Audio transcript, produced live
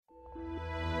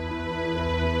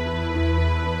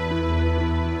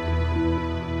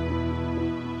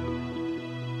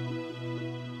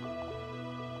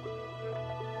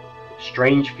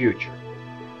Strange Future,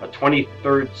 a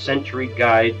 23rd Century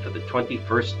Guide for the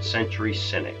 21st Century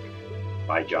Cynic,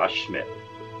 by Josh Smith,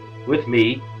 with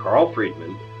me, Carl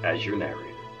Friedman, as your narrator.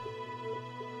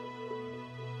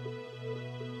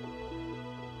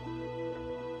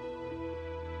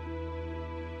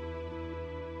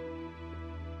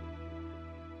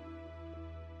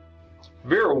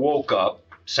 Vera woke up,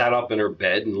 sat up in her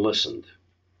bed, and listened.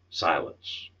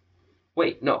 Silence.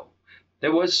 Wait, no,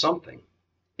 there was something.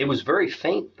 It was very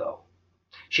faint, though.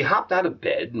 She hopped out of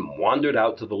bed and wandered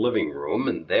out to the living room,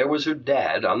 and there was her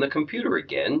dad on the computer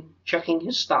again, checking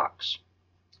his stocks.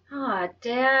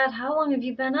 Dad, how long have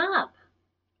you been up?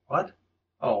 What?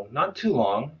 Oh, not too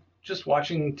long. Just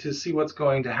watching to see what's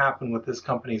going to happen with this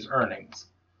company's earnings.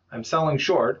 I'm selling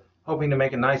short, hoping to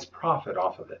make a nice profit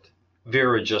off of it.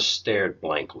 Vera just stared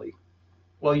blankly.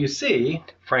 Well, you see...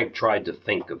 Frank tried to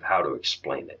think of how to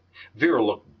explain it. Vera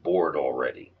looked bored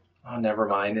already. Oh, never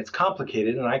mind. It's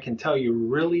complicated, and I can tell you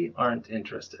really aren't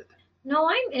interested. No,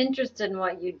 I'm interested in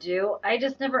what you do. I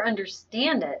just never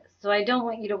understand it, so I don't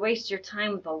want you to waste your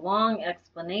time with a long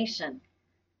explanation.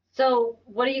 So,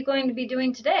 what are you going to be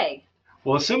doing today?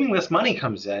 Well, assuming this money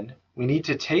comes in, we need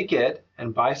to take it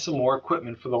and buy some more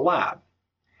equipment for the lab.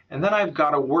 And then I've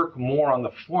got to work more on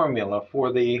the formula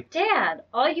for the... Dad,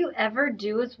 all you ever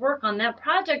do is work on that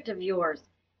project of yours.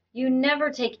 You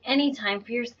never take any time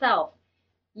for yourself.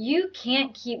 You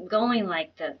can't keep going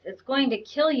like this. It's going to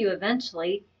kill you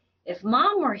eventually. If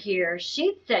Mom were here,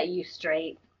 she'd set you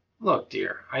straight. Look,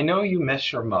 dear, I know you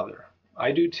miss your mother.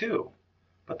 I do too.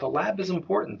 But the lab is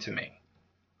important to me.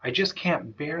 I just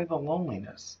can't bear the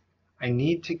loneliness. I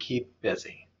need to keep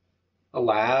busy. The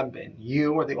lab and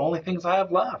you are the only things I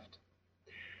have left.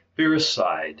 Vera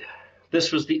sighed.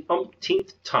 This was the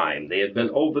umpteenth time they had been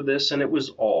over this, and it was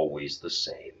always the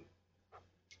same.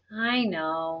 I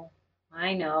know.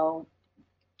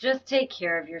 Just take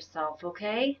care of yourself,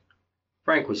 okay?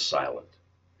 Frank was silent,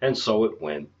 and so it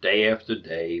went. Day after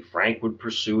day, Frank would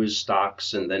pursue his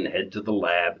stocks and then head to the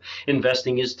lab,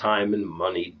 investing his time and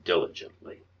money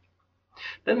diligently.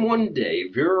 Then one day,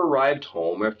 Vera arrived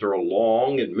home after a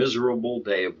long and miserable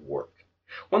day of work.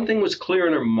 One thing was clear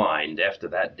in her mind after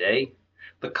that day.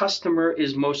 The customer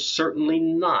is most certainly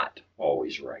not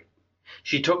always right.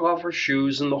 She took off her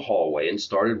shoes in the hallway and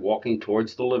started walking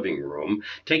towards the living room,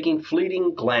 taking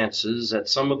fleeting glances at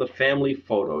some of the family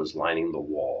photos lining the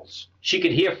walls. She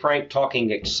could hear Frank talking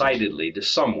excitedly to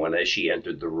someone as she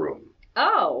entered the room.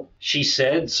 Oh, she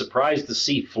said, surprised to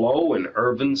see Flo and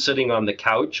Irvin sitting on the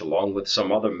couch along with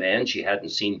some other man she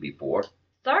hadn't seen before.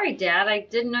 Sorry, Dad, I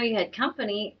didn't know you had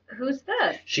company. Who's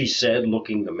this? She said,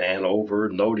 looking the man over,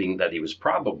 noting that he was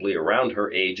probably around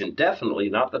her age and definitely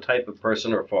not the type of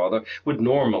person her father would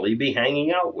normally be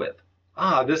hanging out with.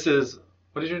 This is...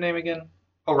 What is your name again?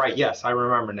 Oh, right, yes, I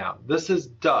remember now. This is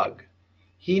Doug.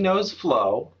 He knows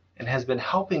Flo and has been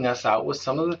helping us out with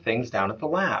some of the things down at the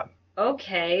lab.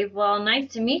 Okay, well,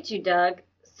 nice to meet you, Doug.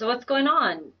 So what's going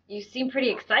on? You seem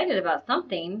pretty excited about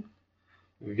something.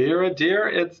 Vera, dear,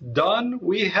 it's done.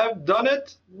 We have done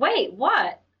it. Wait,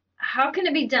 what? How can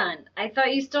it be done? I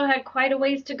thought you still had quite a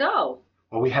ways to go.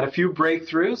 Well, we had a few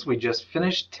breakthroughs. We just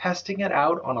finished testing it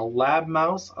out on a lab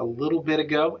mouse a little bit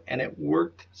ago, and it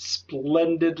worked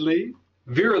splendidly.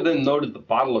 Vera then noted the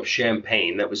bottle of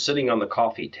champagne that was sitting on the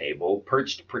coffee table,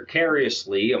 perched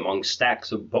precariously among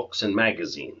stacks of books and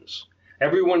magazines.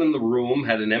 Everyone in the room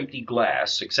had an empty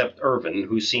glass, except Irvin,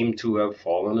 who seemed to have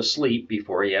fallen asleep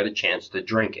before he had a chance to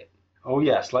drink it. Oh,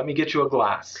 yes, let me get you a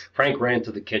glass. Frank ran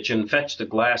to the kitchen, fetched a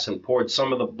glass, and poured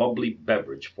some of the bubbly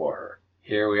beverage for her.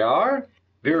 Here we are.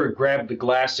 Vera grabbed the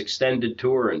glass extended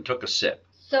to her and took a sip.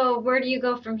 So where do you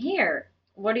go from here?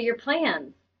 What are your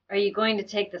plans? Are you going to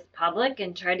take this public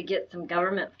and try to get some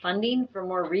government funding for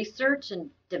more research and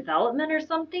development or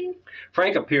something?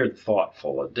 Frank appeared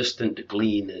thoughtful, a distant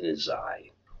gleam in his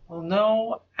eye. Well,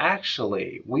 no,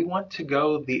 actually, we want to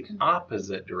go the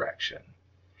opposite direction.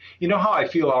 You know how I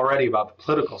feel already about the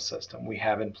political system we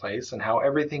have in place and how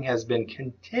everything has been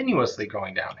continuously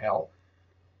going downhill.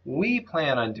 We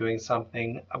plan on doing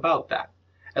something about that,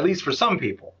 at least for some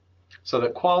people, so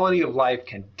that quality of life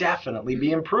can definitely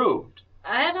be improved.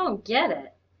 I don't get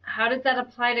it. How does that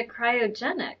apply to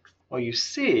cryogenics? Well, you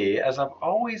see, as I've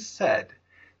always said,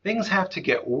 things have to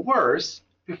get worse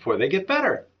before they get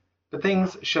better. But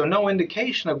things show no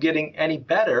indication of getting any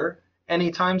better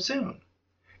anytime soon.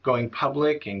 Going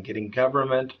public and getting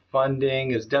government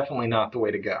funding is definitely not the way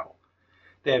to go.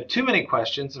 They have too many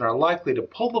questions and are likely to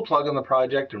pull the plug on the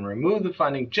project and remove the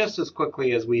funding just as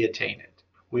quickly as we attain it.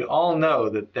 We all know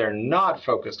that they're not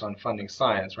focused on funding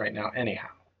science right now anyhow.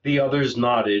 The others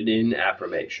nodded in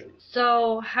affirmation.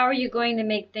 So, how are you going to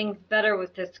make things better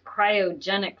with this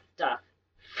cryogenic stuff?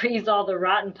 Freeze all the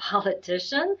rotten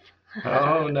politicians?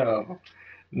 Oh, no,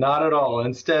 not at all.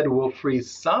 Instead, we'll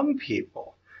freeze some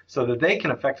people so that they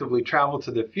can effectively travel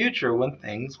to the future when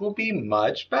things will be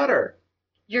much better.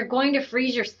 You're going to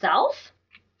freeze yourself?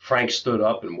 Frank stood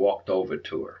up and walked over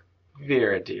to her.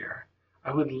 Vera, dear,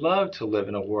 I would love to live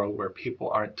in a world where people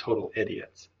aren't total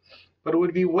idiots, but it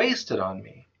would be wasted on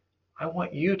me. I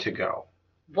want you to go.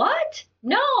 What?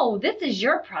 No, this is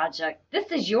your project.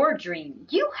 This is your dream.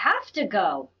 You have to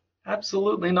go.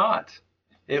 Absolutely not.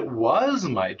 It was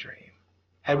my dream.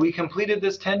 Had we completed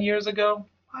this 10 years ago,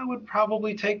 I would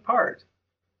probably take part.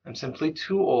 I'm simply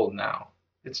too old now.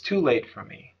 It's too late for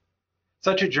me.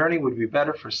 Such a journey would be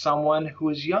better for someone who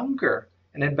is younger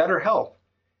and in better health.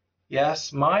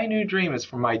 Yes, my new dream is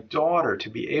for my daughter to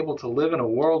be able to live in a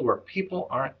world where people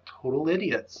aren't total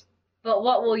idiots. But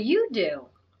what will you do?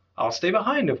 I'll stay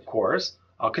behind, of course.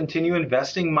 I'll continue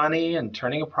investing money and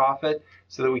turning a profit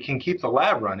so that we can keep the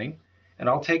lab running, and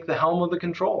I'll take the helm of the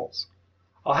controls.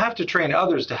 I'll have to train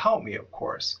others to help me, of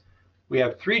course. We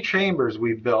have 3 chambers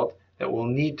we've built that we'll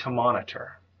need to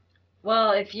monitor.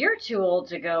 Well, if you're too old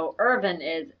to go, Irvin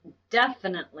is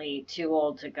definitely too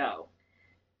old to go.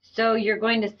 So you're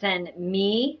going to send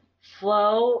me,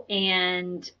 Flo,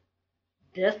 and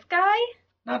this guy?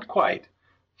 Not quite.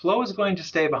 Flo is going to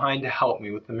stay behind to help me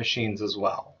with the machines as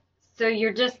well. So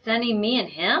you're just sending me and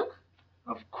him?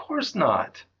 Of course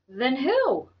not. Then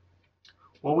who?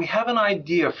 Well, we have an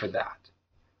idea for that.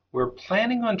 We're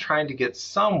planning on trying to get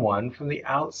someone from the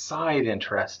outside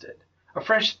interested. A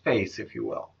fresh face, if you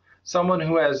will. Someone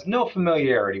who has no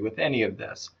familiarity with any of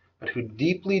this, but who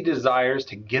deeply desires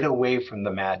to get away from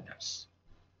the madness.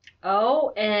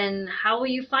 Oh, and how will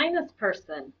you find this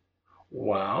person?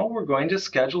 Well, we're going to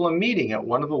schedule a meeting at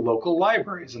one of the local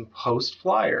libraries and post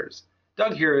flyers.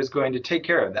 Doug here is going to take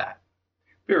care of that.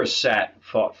 Vera sat and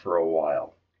thought for a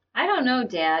while. I don't know,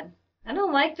 Dad. I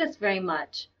don't like this very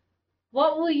much.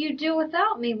 What will you do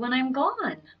without me when I'm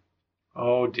gone?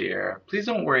 Oh dear, please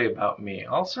don't worry about me.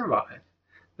 I'll survive.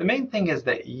 The main thing is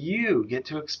that you get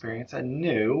to experience a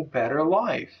new, better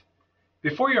life.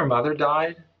 Before your mother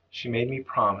died, she made me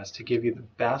promise to give you the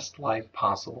best life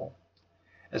possible.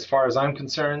 As far as I'm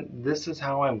concerned, this is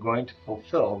how I'm going to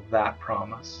fulfill that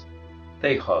promise.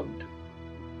 They hugged.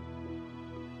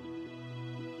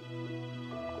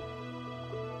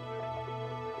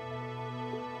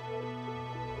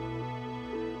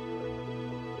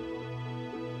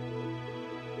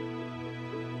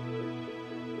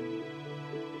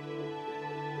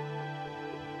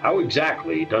 How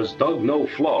exactly does Doug know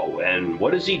Flo, and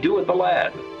what does he do at the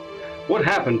lab? What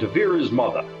happened to Vera's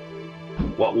mother?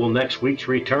 What will next week's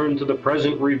Return to the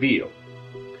Present reveal?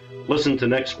 Listen to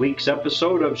next week's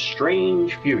episode of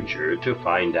Strange Future to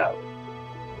find out.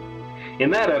 In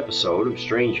that episode of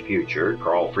Strange Future,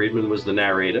 Carl Friedman was the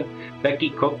narrator, Becky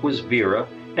Cook was Vera,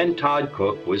 and Todd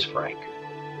Cook was Frank.